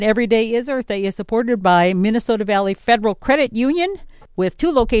Every Day is Earth Day is supported by Minnesota Valley Federal Credit Union. With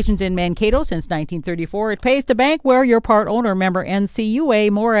 2 locations in Mankato since 1934, it pays to bank where you're part owner. Member NCUA.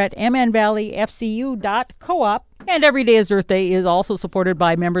 More at mnvalleyfcu.coop. And Every Day is Earth Day is also supported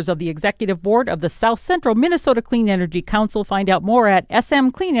by members of the Executive Board of the South Central Minnesota Clean Energy Council. Find out more at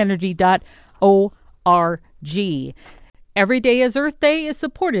smcleanenergy.org. Every Day is Earth Day is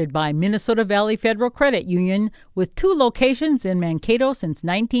supported by Minnesota Valley Federal Credit Union with 2 locations in Mankato since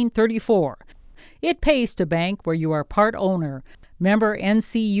 1934. It pays to bank where you are part owner. Member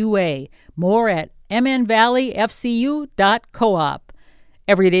NCUA. More at mnvalleyfcu.coop.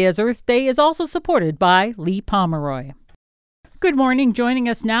 Every Day is Earth Day is also supported by Lee Pomeroy. Good morning. Joining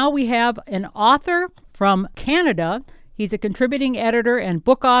us now, we have an author from Canada. He's a contributing editor and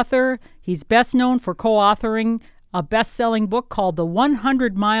book author. He's best known for co-authoring a best-selling book called The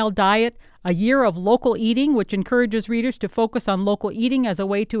 100-Mile Diet, A Year of Local Eating, which encourages readers to focus on local eating as a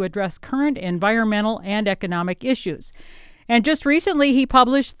way to address current environmental and economic issues. And just recently, he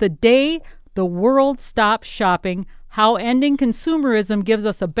published The Day the World Stops Shopping, How Ending Consumerism Gives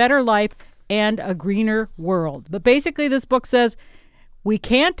Us a Better Life and a Greener World. But basically, this book says, we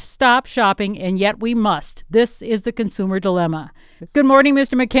can't stop shopping, and yet we must. This is the consumer dilemma. Good morning,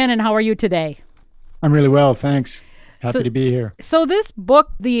 Mr. MacKinnon. How are you today? I'm really well, thanks. Happy to be here. So this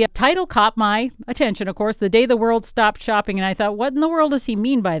book, the title caught my attention, of course, The Day the World Stopped Shopping, and I thought, what in the world does he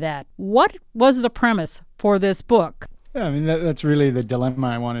mean by that? What was the premise for this book? Yeah, I mean, that's really the dilemma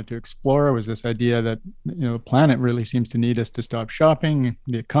I wanted to explore, was this idea that, the planet really seems to need us to stop shopping.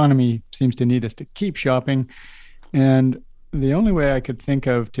 The economy seems to need us to keep shopping. And the only way I could think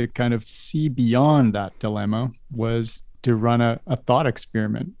of to kind of see beyond that dilemma was to run a thought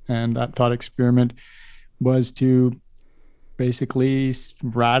experiment. And that thought experiment was to basically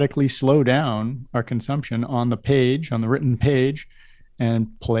radically slow down our consumption on the written page,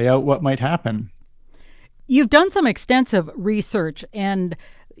 and play out what might happen. You've done some extensive research, and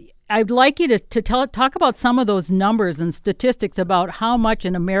I'd like you to talk about some of those numbers and statistics about how much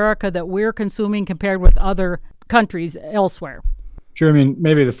in America that we're consuming compared with other countries elsewhere. Sure. I mean,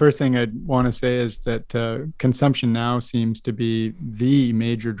 maybe the first thing I'd want to say is that consumption now seems to be the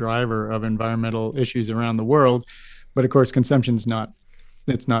major driver of environmental issues around the world. But of course, consumption's not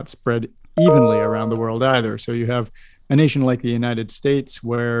spread evenly around the world either. So you have a nation like the United States,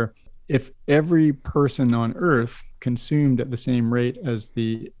 where if every person on Earth consumed at the same rate as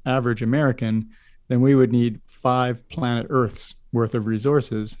the average American, then we would need 5 planet Earths worth of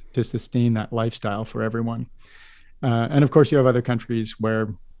resources to sustain that lifestyle for everyone. And of course, you have other countries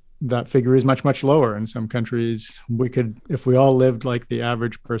where that figure is much, much lower. In some countries, if we all lived like the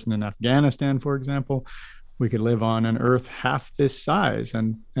average person in Afghanistan, for example, we could live on an Earth half this size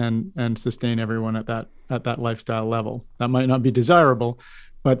and sustain everyone at that lifestyle level. That might not be desirable,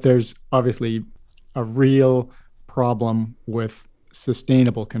 but there's obviously a real problem with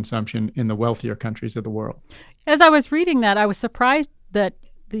sustainable consumption in the wealthier countries of the world. As I was reading that, I was surprised that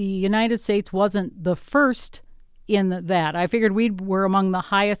the United States wasn't the first in that. I figured we were among the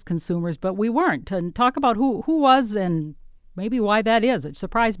highest consumers, but we weren't. And talk about who was and maybe why that is. It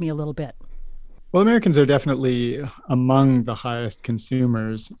surprised me a little bit. Well, Americans are definitely among the highest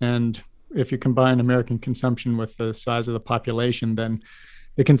consumers. And if you combine American consumption with the size of the population, then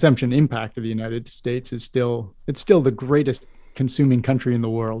the consumption impact of the United States is still the greatest consuming country in the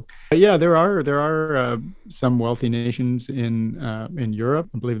world. But yeah, there are some wealthy nations in Europe.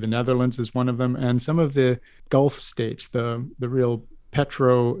 I believe the Netherlands is one of them, and some of the Gulf states, the real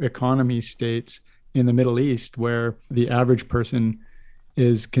petro economy states in the Middle East, where the average person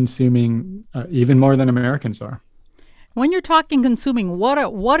is consuming even more than Americans are. When you're talking consuming,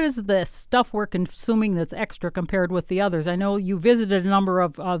 what is the stuff we're consuming that's extra compared with the others? I know you visited a number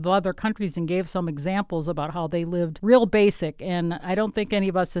of other countries and gave some examples about how they lived real basic, and I don't think any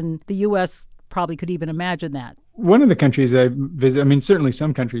of us in the U.S. probably could even imagine that. One of the countries I visit, I mean, certainly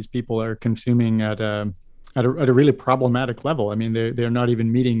some countries people are consuming at a really problematic level. I mean, they're not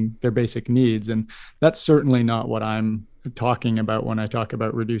even meeting their basic needs, and that's certainly not what I'm talking about when I talk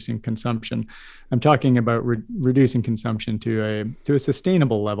about reducing consumption. I'm talking about reducing consumption to a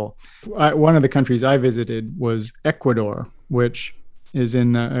sustainable level. One of the countries I visited was Ecuador, which is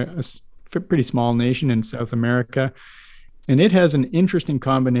in a pretty small nation in South America. And it has an interesting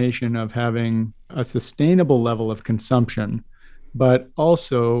combination of having a sustainable level of consumption, but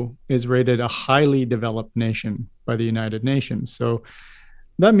also is rated a highly developed nation by the United Nations. So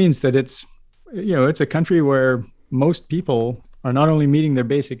that means that it's a country where most people are not only meeting their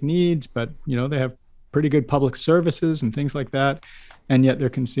basic needs, but they have pretty good public services and things like that, and yet they're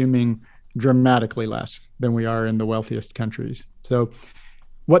consuming dramatically less than we are in the wealthiest countries. So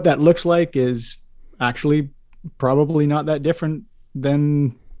What that looks like is actually probably not that different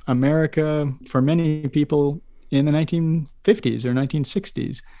than America for many people in the 1950s or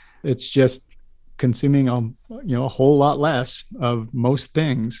 1960s. It's just consuming a whole lot less of most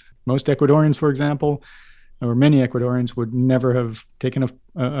things. Most Ecuadorians, for example, or many Ecuadorians would never have taken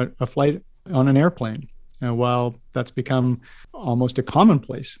a flight on an airplane, while that's become almost a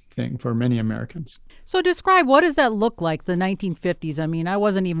commonplace thing for many Americans. So describe, what does that look like, the 1950s? I mean, I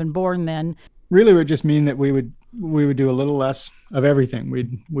wasn't even born then. Really would just mean that we would do a little less of everything.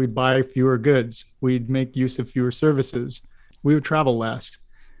 We'd buy fewer goods. We'd make use of fewer services. We would travel less.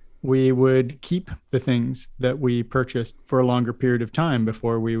 We would keep the things that we purchased for a longer period of time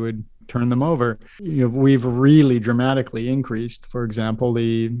before we would turn them over. We've really dramatically increased, for example,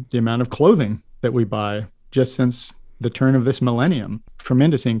 the amount of clothing that we buy just since the turn of this millennium.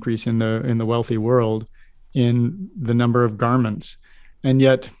 Tremendous increase in the wealthy world in the number of garments. And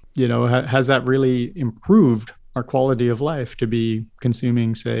yet, has that really improved our quality of life to be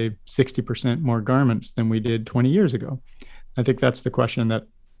consuming, say, 60% more garments than we did 20 years ago? I think that's the question that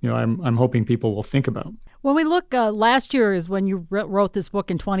I'm hoping people will think about. When we look, last year is when you wrote this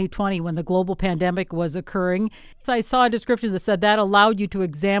book in 2020, when the global pandemic was occurring. So I saw a description that said that allowed you to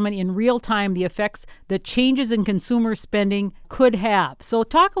examine in real time the effects that changes in consumer spending could have. So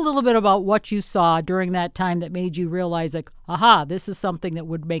talk a little bit about what you saw during that time that made you realize, like, aha, this is something that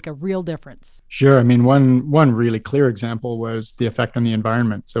would make a real difference. Sure. I mean, one really clear example was the effect on the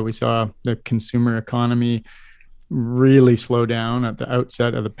environment. So we saw the consumer economy really slow down at the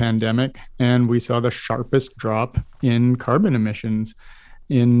outset of the pandemic, and we saw the sharpest drop in carbon emissions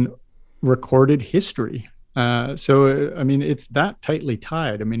in recorded history. So, I mean, it's that tightly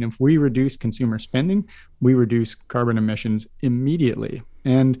tied. I mean, if we reduce consumer spending, we reduce carbon emissions immediately.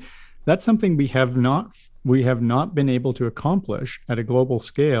 And that's something we have not been able to accomplish at a global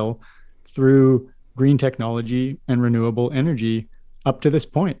scale through green technology and renewable energy up to this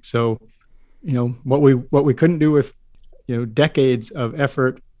point. So, what we couldn't do with decades of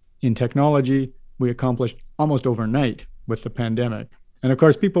effort in technology, we accomplished almost overnight with the pandemic. And of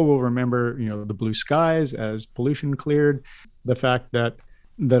course, people will remember the blue skies as pollution cleared, the fact that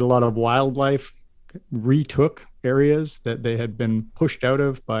a lot of wildlife retook areas that they had been pushed out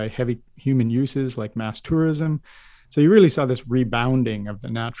of by heavy human uses like mass tourism. So you really saw this rebounding of the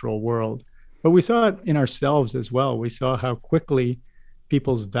natural world. But we saw it in ourselves as well. We saw how quickly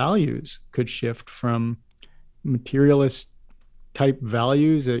people's values could shift from materialist type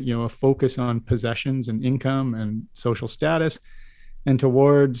values, a focus on possessions and income and social status, and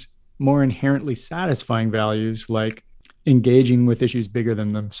towards more inherently satisfying values like engaging with issues bigger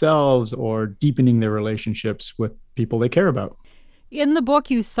than themselves or deepening their relationships with people they care about. In the book,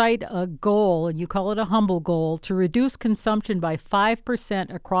 you cite a goal, and you call it a humble goal, to reduce consumption by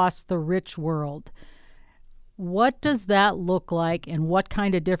 5% across the rich world. What does that look like, and what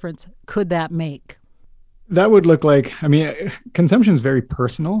kind of difference could that make? That would look like, consumption is very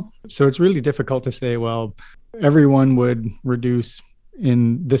personal. So it's really difficult to say, well, everyone would reduce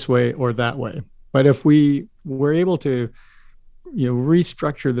in this way or that way. But if we were able to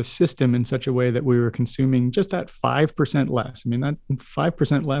restructure the system in such a way that we were consuming just that 5% less, that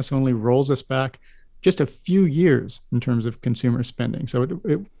 5% less only rolls us back just a few years in terms of consumer spending. So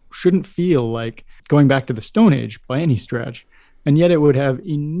it shouldn't feel like going back to the Stone Age by any stretch, and yet it would have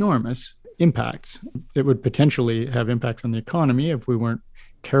enormous impacts. It would potentially have impacts on the economy if we weren't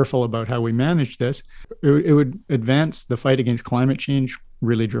careful about how we manage this. It would advance the fight against climate change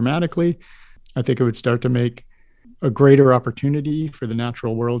really dramatically. I think it would start to make a greater opportunity for the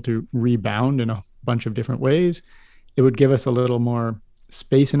natural world to rebound in a bunch of different ways. It would give us a little more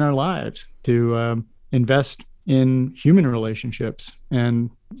space in our lives to invest in human relationships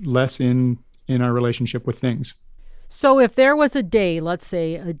and less in our relationship with things. So if there was a day, let's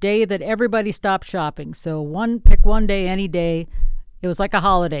say a day that everybody stopped shopping, so pick one day, any day, it was like a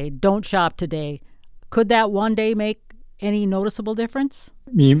holiday, don't shop today, could that one day make any noticeable difference?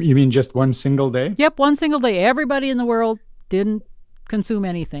 You mean just one single day? Yep, one single day. Everybody in the world didn't consume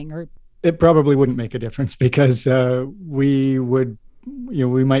anything. Or it probably wouldn't make a difference because we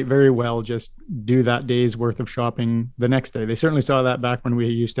might very well just do that day's worth of shopping the next day. They certainly saw that back when we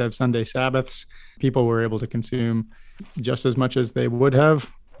used to have Sunday Sabbaths. People were able to consume just as much as they would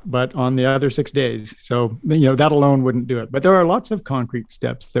have, but on the other 6 days. So, that alone wouldn't do it. But there are lots of concrete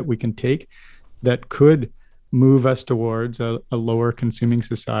steps that we can take that could move us towards a lower consuming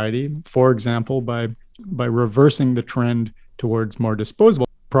society. For example, by reversing the trend towards more disposable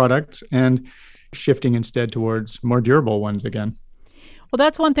products and shifting instead towards more durable ones again. Well,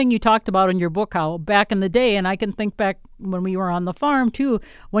 that's one thing you talked about in your book, how back in the day, and I can think back when we were on the farm too,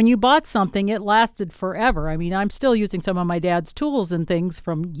 when you bought something, it lasted forever. I mean, I'm still using some of my dad's tools and things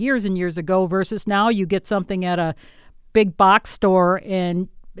from years and years ago versus now you get something at a big box store and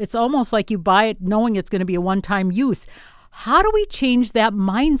it's almost like you buy it knowing it's going to be a one-time use. How do we change that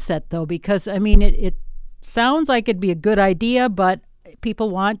mindset, though? Because, I mean, it sounds like it'd be a good idea, but people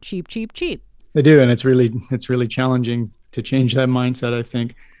want cheap, cheap, cheap. They do, and it's really challenging to change that mindset, I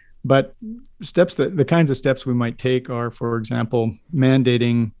think. But the kinds of steps we might take are, for example,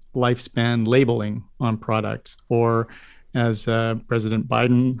 mandating lifespan labeling on products, or as President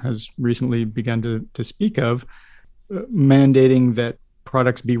Biden has recently begun to speak of, mandating that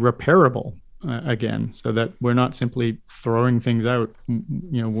products be repairable again, so that we're not simply throwing things out,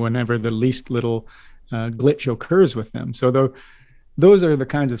 whenever the least little glitch occurs with them. So those are the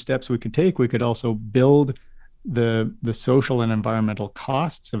kinds of steps we could take. We could also build the social and environmental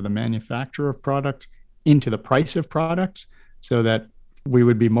costs of the manufacture of products into the price of products, so that we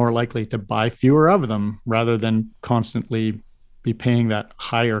would be more likely to buy fewer of them rather than constantly be paying that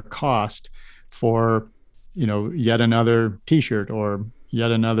higher cost for, yet another T-shirt or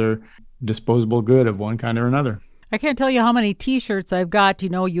yet another disposable good of one kind or another. I can't tell you how many T-shirts I've got.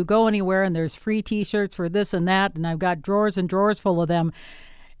 You go anywhere and there's free T-shirts for this and that, and I've got drawers and drawers full of them.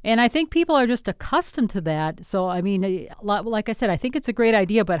 And I think people are just accustomed to that. So, I mean, like I said, I think it's a great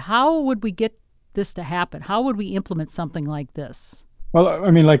idea, but how would we get this to happen? How would we implement something like this? Well, I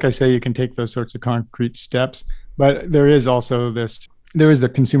mean, like I say, you can take those sorts of concrete steps, but there is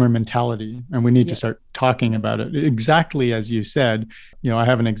the consumer mentality, and we need to start talking about it. Exactly as you said, I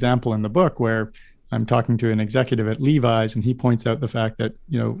have an example in the book where I'm talking to an executive at Levi's, and he points out the fact that,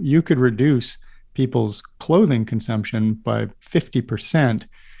 you could reduce people's clothing consumption by 50%,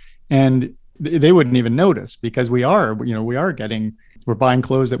 and they wouldn't even notice, because we're buying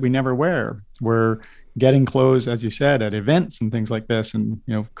clothes that we never wear. We're getting clothes, as you said, at events and things like this, and,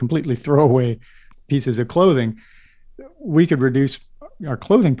 completely throw away pieces of clothing. We could reduce our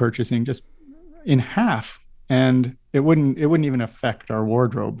clothing purchasing just in half, and it wouldn't even affect our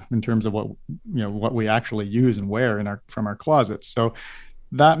wardrobe in terms of what we actually use and wear from our closets. So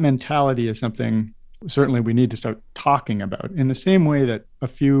that mentality is something certainly we need to start talking about, in the same way that a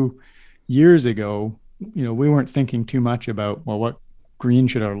few years ago, we weren't thinking too much about, well, what green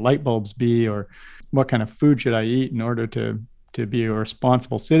should our light bulbs be, or what kind of food should I eat in order to be a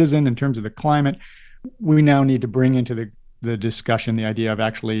responsible citizen in terms of the climate. We now need to bring into the discussion the idea of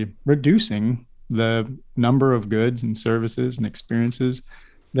actually reducing the number of goods and services and experiences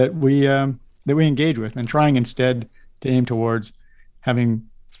that we engage with, and trying instead to aim towards having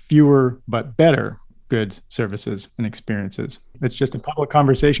fewer but better goods, services, and experiences. It's just a public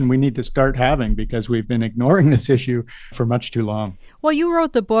conversation we need to start having, because we've been ignoring this issue for much too long. Well, you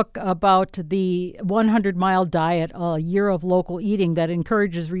wrote the book about the 100-mile diet, a year of local eating, that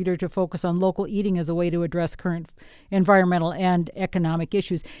encourages readers to focus on local eating as a way to address current environmental and economic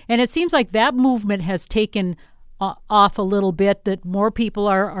issues. And it seems like that movement has taken off a little bit, that more people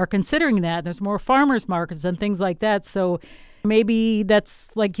are considering that. There's more farmers markets and things like that. So maybe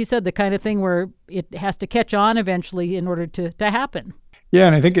that's, like you said, the kind of thing where it has to catch on eventually in order to happen. Yeah,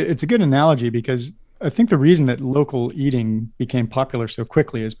 and I think it's a good analogy, because I think the reason that local eating became popular so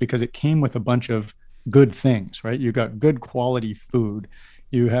quickly is because it came with a bunch of good things, right? You got good quality food.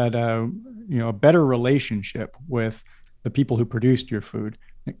 You had a better relationship with the people who produced your food.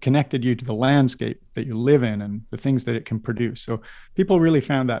 It connected you to the landscape that you live in and the things that it can produce. So people really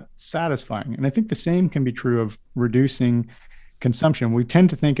found that satisfying. And I think the same can be true of reducing consumption. We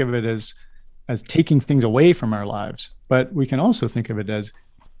tend to think of it as taking things away from our lives, but we can also think of it as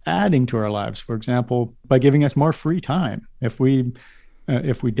adding to our lives. For example, by giving us more free time. If we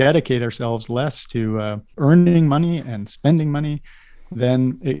dedicate ourselves less to earning money and spending money,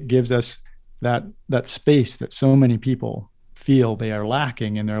 then it gives us that space that so many people feel they are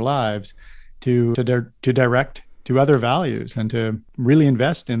lacking in their lives to direct to other values, and to really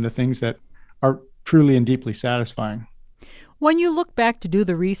invest in the things that are truly and deeply satisfying. When you look back to do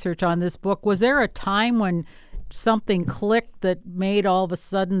the research on this book, was there a time when something clicked that made all of a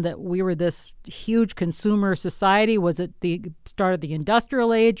sudden that we were this huge consumer society? Was it the start of the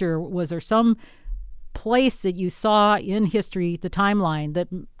industrial age, or was there some place that you saw in history, the timeline, that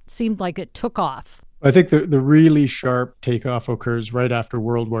seemed like it took off? I think the really sharp takeoff occurs right after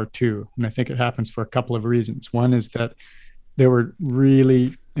World War II. And I think it happens for a couple of reasons. One is that there were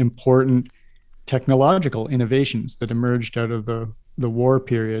really important technological innovations that emerged out of the war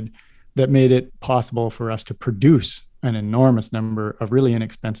period that made it possible for us to produce an enormous number of really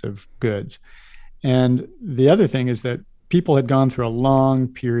inexpensive goods. And the other thing is that people had gone through a long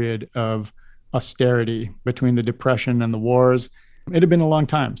period of austerity between the Depression and the wars. It had been a long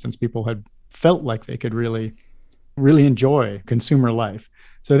time since people had felt like they could really, really enjoy consumer life.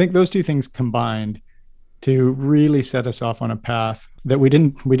 So I think those two things combined to really set us off on a path that we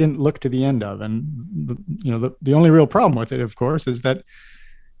didn't look to the end of. And the only real problem with it, of course, is that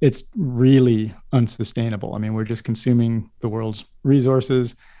it's really unsustainable. I mean, we're just consuming the world's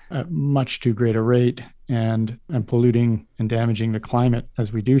resources at much too great a rate and polluting and damaging the climate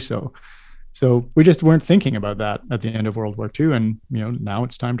as we do so. So we just weren't thinking about that at the end of World War II. And now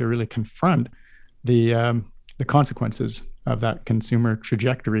it's time to really confront the consequences of that consumer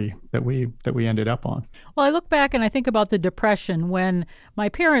trajectory that we ended up on. Well, I look back and I think about the Depression when my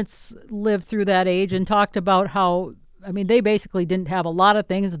parents lived through that age and talked about how, I mean, they basically didn't have a lot of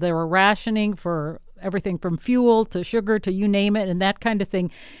things. They were rationing for everything from fuel to sugar to you name it and that kind of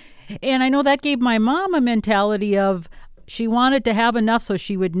thing. And I know that gave my mom a mentality of she wanted to have enough so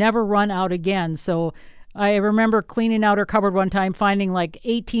she would never run out again. So I remember cleaning out her cupboard one time, finding like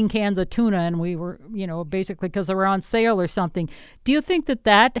 18 cans of tuna, and we were, basically because they were on sale or something. Do you think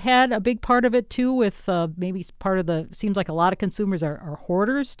that had a big part of it too, with maybe part of seems like a lot of consumers are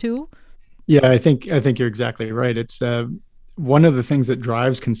hoarders too? Yeah, I think you're exactly right. It's one of the things that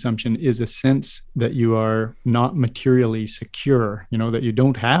drives consumption is a sense that you are not materially secure, that you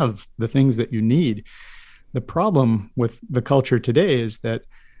don't have the things that you need. The problem with the culture today is that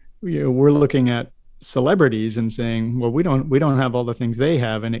we're looking at celebrities and saying, well, we don't have all the things they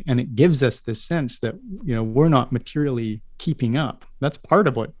have, and it gives us this sense that we're not materially keeping up. That's part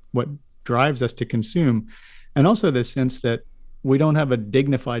of what drives us to consume, and also this sense that we don't have a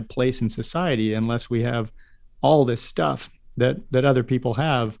dignified place in society unless we have all this stuff that other people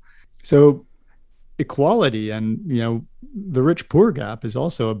have. So equality and the rich poor gap is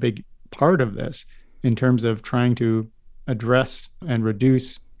also a big part of this in terms of trying to address and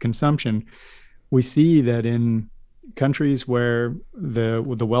reduce consumption. We see that in countries where the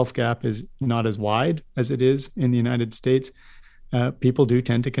wealth gap is not as wide as it is in the United States, people do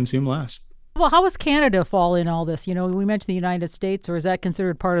tend to consume less. Well, how does Canada fall in all this? We mentioned the United States, or is that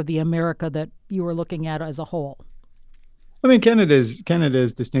considered part of the America that you were looking at as a whole? I mean, Canada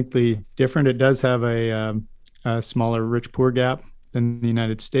is distinctly different. It does have a smaller rich poor gap than the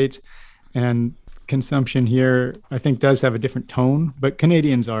United States, and consumption here, I think, does have a different tone. But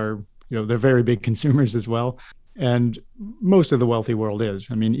Canadians are, they're very big consumers as well, and most of the wealthy world is.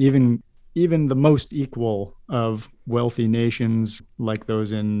 I mean, even the most equal of wealthy nations, like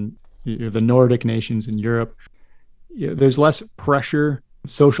those in the Nordic nations in Europe, there's less pressure,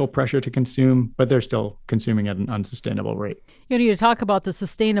 social pressure to consume, but they're still consuming at an unsustainable rate. You talk about the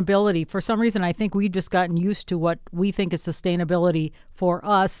sustainability. For some reason, I think we've just gotten used to what we think is sustainability for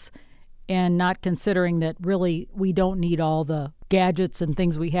us, and not considering that really we don't need all the gadgets and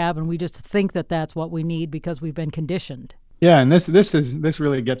things we have, and we just think that that's what we need because we've been conditioned. Yeah, and this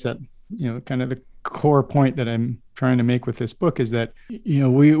really gets at kind of the core point that I'm trying to make with this book is that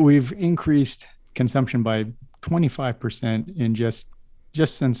we've increased consumption by 25% in just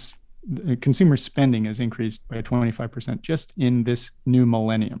since consumer spending has increased by 25% just in this new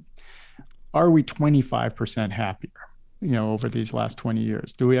millennium. Are we 25% happier? Over these last 20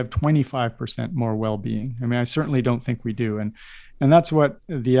 years? Do we have 25% more well-being? I mean, I certainly don't think we do. And that's what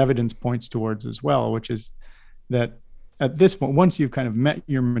the evidence points towards as well, which is that at this point, once you've kind of met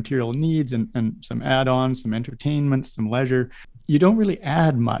your material needs and some add-ons, some entertainment, some leisure, you don't really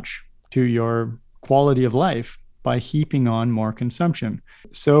add much to your quality of life by heaping on more consumption.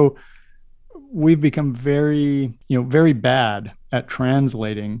 So we've become very bad at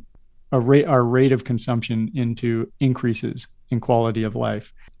translating our rate of consumption into increases in quality of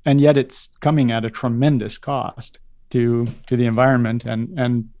life. And yet it's coming at a tremendous cost to the environment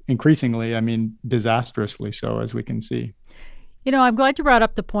and increasingly, I mean, disastrously so, as we can see. I'm glad you brought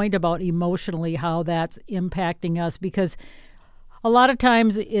up the point about emotionally how that's impacting us, because a lot of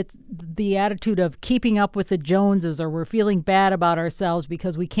times it's the attitude of keeping up with the Joneses, or we're feeling bad about ourselves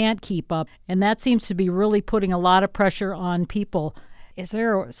because we can't keep up. And that seems to be really putting a lot of pressure on people. Is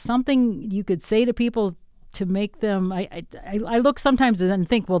there something you could say to people to make them, I look sometimes and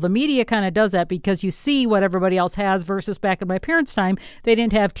think, well, the media kind of does that because you see what everybody else has, versus back in my parents' time, they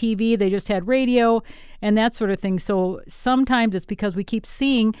didn't have TV, they just had radio and that sort of thing. So sometimes it's because we keep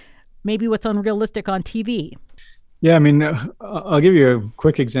seeing maybe what's unrealistic on TV. Yeah, I mean, I'll give you a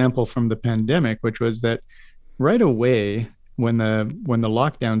quick example from the pandemic, which was that right away when the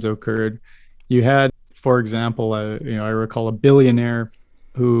lockdowns occurred, you had, for example, I recall a billionaire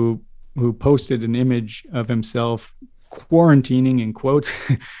who posted an image of himself quarantining, in quotes,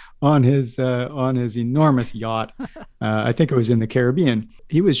 on his enormous yacht. I think it was in the Caribbean.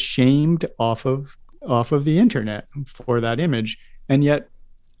 He was shamed off of the internet for that image, and yet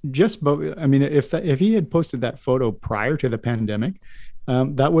I mean, if he had posted that photo prior to the pandemic,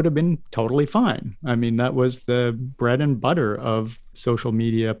 that would have been totally fine. I mean, that was the bread and butter of social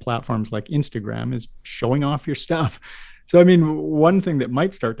media platforms like Instagram, is showing off your stuff. So, I mean, one thing that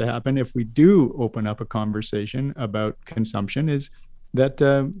might start to happen if we do open up a conversation about consumption is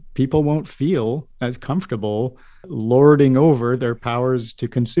that people won't feel as comfortable lording over their powers to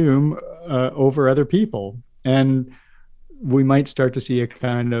consume over other people. And we might start to see a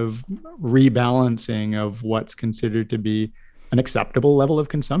kind of rebalancing of what's considered to be an acceptable level of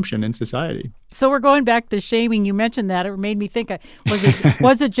consumption in society. So we're going back to shaming. You mentioned that. It made me think,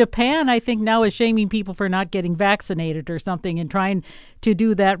 was it Japan, I think, now is shaming people for not getting vaccinated or something, and trying to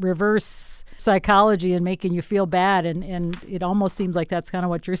do that reverse psychology and making you feel bad. And it almost seems like that's kind of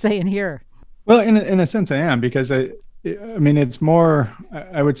what you're saying here. Well, in a sense I am, because I mean, it's more,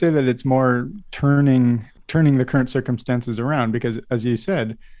 I would say that it's more turning the current circumstances around, because, as you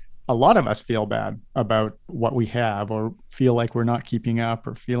said, a lot of us feel bad about what we have, or feel like we're not keeping up,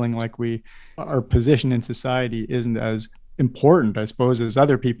 or feeling like our position in society isn't as important, I suppose, as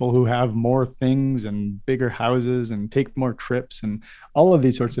other people who have more things and bigger houses and take more trips and all of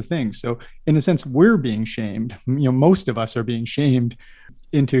these sorts of things. So in a sense, we're being shamed. Most of us are being shamed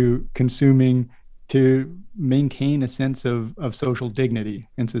into consuming to maintain a sense of social dignity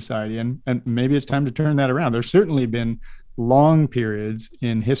in society. And maybe it's time to turn that around. There's certainly been long periods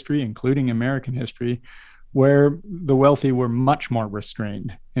in history, including American history, where the wealthy were much more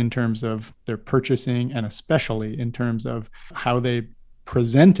restrained in terms of their purchasing, and especially in terms of how they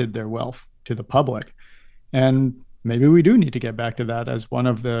presented their wealth to the public. And maybe we do need to get back to that as one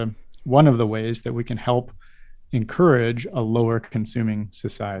of the ways that we can help encourage a lower consuming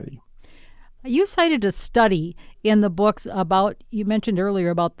society. You cited a study in the books about, you mentioned earlier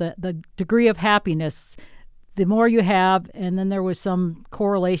about the degree of happiness. The more you have, and then there was some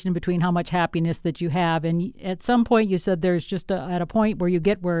correlation between how much happiness that you have. And at some point you said there's just at a point where you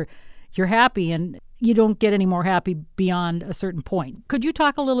get where you're happy and you don't get any more happy beyond a certain point. Could you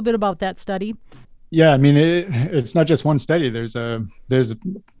talk a little bit about that study? Yeah, I mean, it's not just one study. There's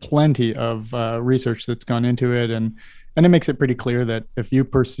plenty of research that's gone into it, and it makes it pretty clear that if you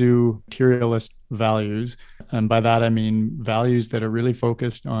pursue materialist values, and by that I mean values that are really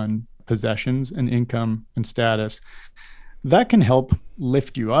focused on possessions and income and status, that can help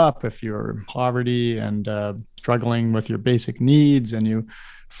lift you up if you're in poverty and struggling with your basic needs, and you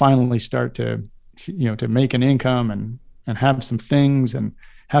finally start to make an income and have some things and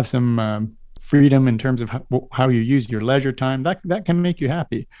have some freedom in terms of how you use your leisure time. That can make you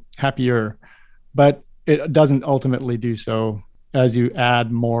happier, but it doesn't ultimately do so as you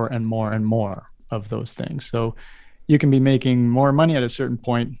add more and more and more of those things. So you can be making more money at a certain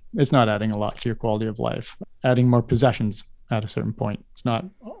point. It's not adding a lot to your quality of life. Adding more possessions at a certain point, it's not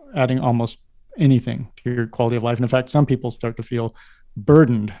adding almost anything to your quality of life. And in fact, some people start to feel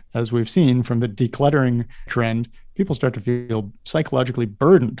burdened, as we've seen from the decluttering trend. People start to feel psychologically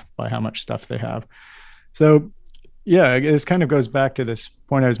burdened by how much stuff they have. So yeah, this kind of goes back to this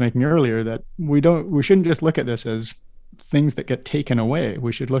point I was making earlier, that we shouldn't just look at this as things that get taken away.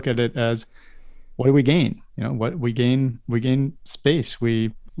 We should look at it as, what do we gain? What we gain space.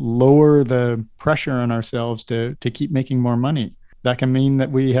 We lower the pressure on ourselves to keep making more money. That can mean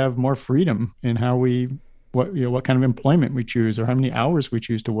that we have more freedom in what kind of employment we choose, or how many hours we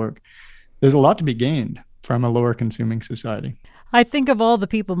choose to work. There's a lot to be gained from a lower consuming society. I think of all the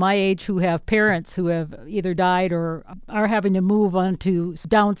people my age who have parents who have either died or are having to move on to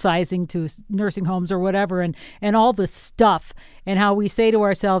downsizing to nursing homes or whatever, and all this stuff, and how we say to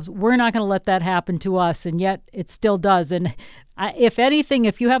ourselves, we're not going to let that happen to us, and yet it still does. And if anything,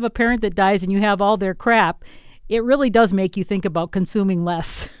 if you have a parent that dies and you have all their crap, it really does make you think about consuming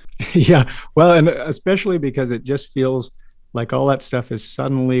less. Yeah, well, and especially because it just feels like all that stuff is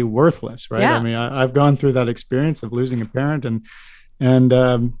suddenly worthless, right? Yeah. I mean, I've gone through that experience of losing a parent, and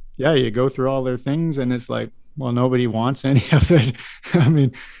you go through all their things, and it's like, well, nobody wants any of it. I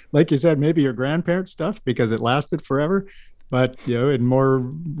mean, like you said, maybe your grandparents' stuff because it lasted forever, but in more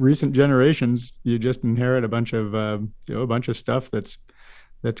recent generations, you just inherit a bunch of stuff that's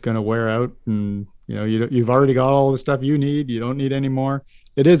going to wear out, and you've already got all the stuff you need. You don't need any more.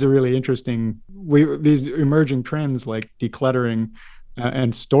 It is a really interesting these emerging trends like decluttering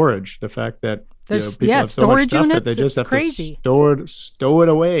and storage. The fact that people have so much stuff units, that they just have crazy. to stow it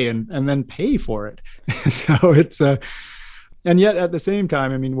away and then pay for it. So it's and yet at the same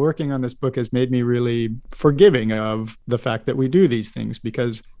time, I mean, working on this book has made me really forgiving of the fact that we do these things,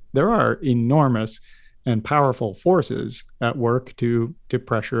 because there are enormous and powerful forces at work to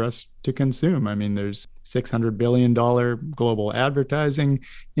pressure us to consume. I mean, there's $600 billion global advertising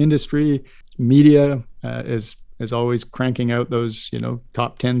industry. Media is always cranking out those,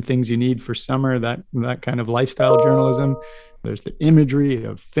 top 10 things you need for summer, that kind of lifestyle journalism. There's the imagery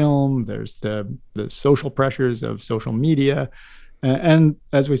of film. There's the social pressures of social media. And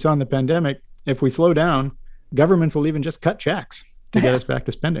as we saw in the pandemic, if we slow down, governments will even just cut checks to get us back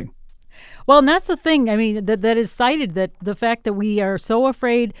to spending. Well, and that's the thing. I mean, that is cited, that the fact that we are so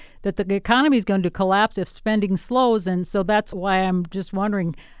afraid that the economy is going to collapse if spending slows. And so that's why I'm just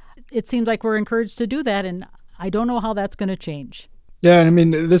wondering, it seems like we're encouraged to do that. And I don't know how that's going to change. Yeah, and I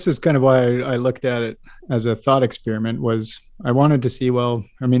mean, this is kind of why I looked at it as a thought experiment. Was I wanted to see, well,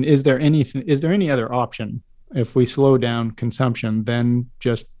 I mean, is there any other option if we slow down consumption than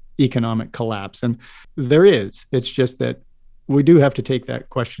just economic collapse? And there is. It's just that we do have to take that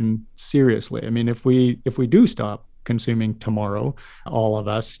question seriously. I mean, if we do stop consuming tomorrow, all of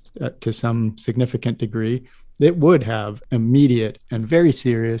us to some significant degree, it would have immediate and very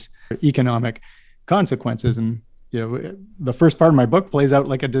serious economic consequences. And the first part of my book plays out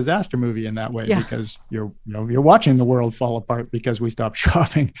like a disaster movie in that way, because you're watching the world fall apart because we stopped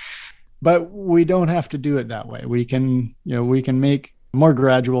shopping. But we don't have to do it that way. We can make more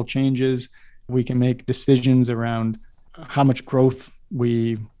gradual changes. We can make decisions around how much growth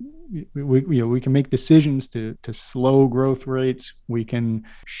we can make decisions to slow growth rates. We can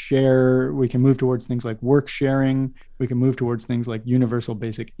move towards things like work sharing. We can move towards things like universal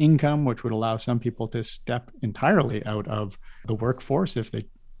basic income, which would allow some people to step entirely out of the workforce if they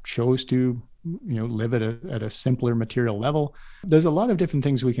chose to, live at a simpler material level. There's a lot of different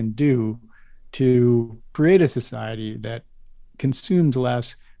things we can do to create a society that consumes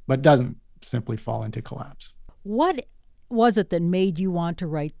less, but doesn't simply fall into collapse. What was it that made you want to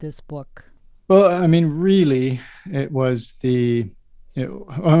write this book? Well, I mean, really, it was it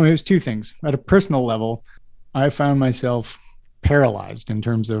was two things. At a personal level, I found myself paralyzed in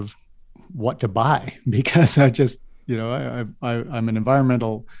terms of what to buy, because I just, I'm an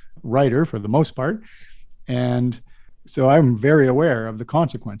environmental writer for the most part. And so I'm very aware of the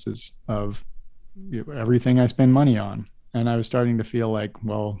consequences of everything I spend money on. And I was starting to feel like,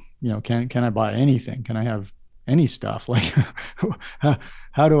 well, can I buy anything? Can I have any stuff? Like,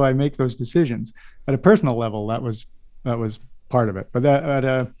 how do I make those decisions? At a personal level, that was part of it. But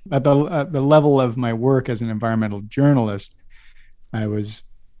at the level of my work as an environmental journalist, I was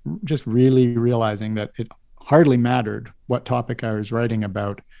just really realizing that it hardly mattered what topic I was writing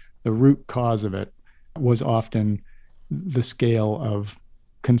about. The root cause of it was often the scale of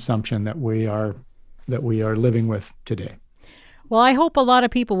consumption that we are living with today. Well, I hope a lot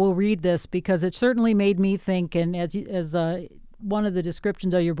of people will read this, because it certainly made me think. And as one of the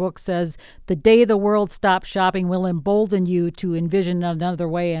descriptions of your book says, the day the world stops shopping will embolden you to envision another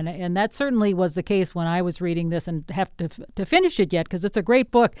way. And that certainly was the case when I was reading this, and have to finish it yet, because it's a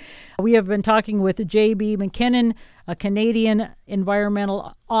great book. We have been talking with J.B. MacKinnon, a Canadian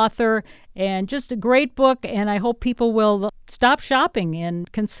environmental author, and just a great book. And I hope people will stop shopping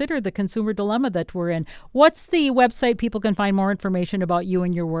and consider the consumer dilemma that we're in. What's the website people can find more information about you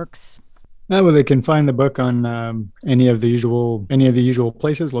and your works? Well, they can find the book on any of the usual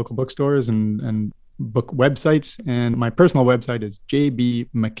places, local bookstores and book websites. And my personal website is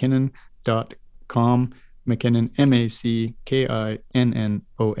jbmackinnon.com. MacKinnon,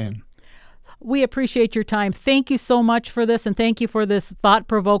 MacKinnon. We appreciate your time. Thank you so much for this, and thank you for this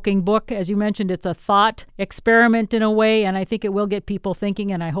thought-provoking book. As you mentioned, it's a thought experiment in a way, and I think it will get people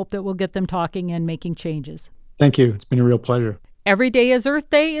thinking, and I hope that we'll get them talking and making changes. Thank you. It's been a real pleasure. Every Day is Earth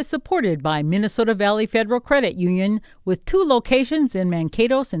Day is supported by Minnesota Valley Federal Credit Union, with 2 locations in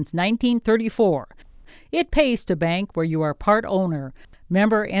Mankato since 1934. It pays to bank where you are part owner.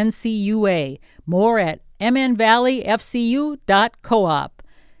 Member NCUA. More at mnvalleyfcu.coop.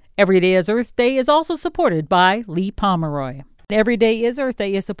 Every Day is Earth Day is also supported by Lee Pomeroy. Every Day is Earth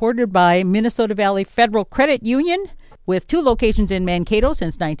Day is supported by Minnesota Valley Federal Credit Union, with 2 locations in Mankato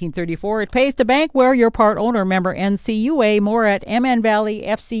since 1934. It pays to bank where you're part owner. Member NCUA. More at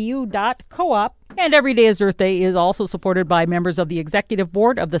mnvalleyfcu.coop. And Every Day is Earth Day is also supported by members of the Executive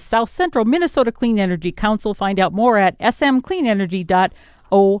Board of the South Central Minnesota Clean Energy Council. Find out more at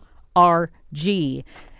smcleanenergy.org.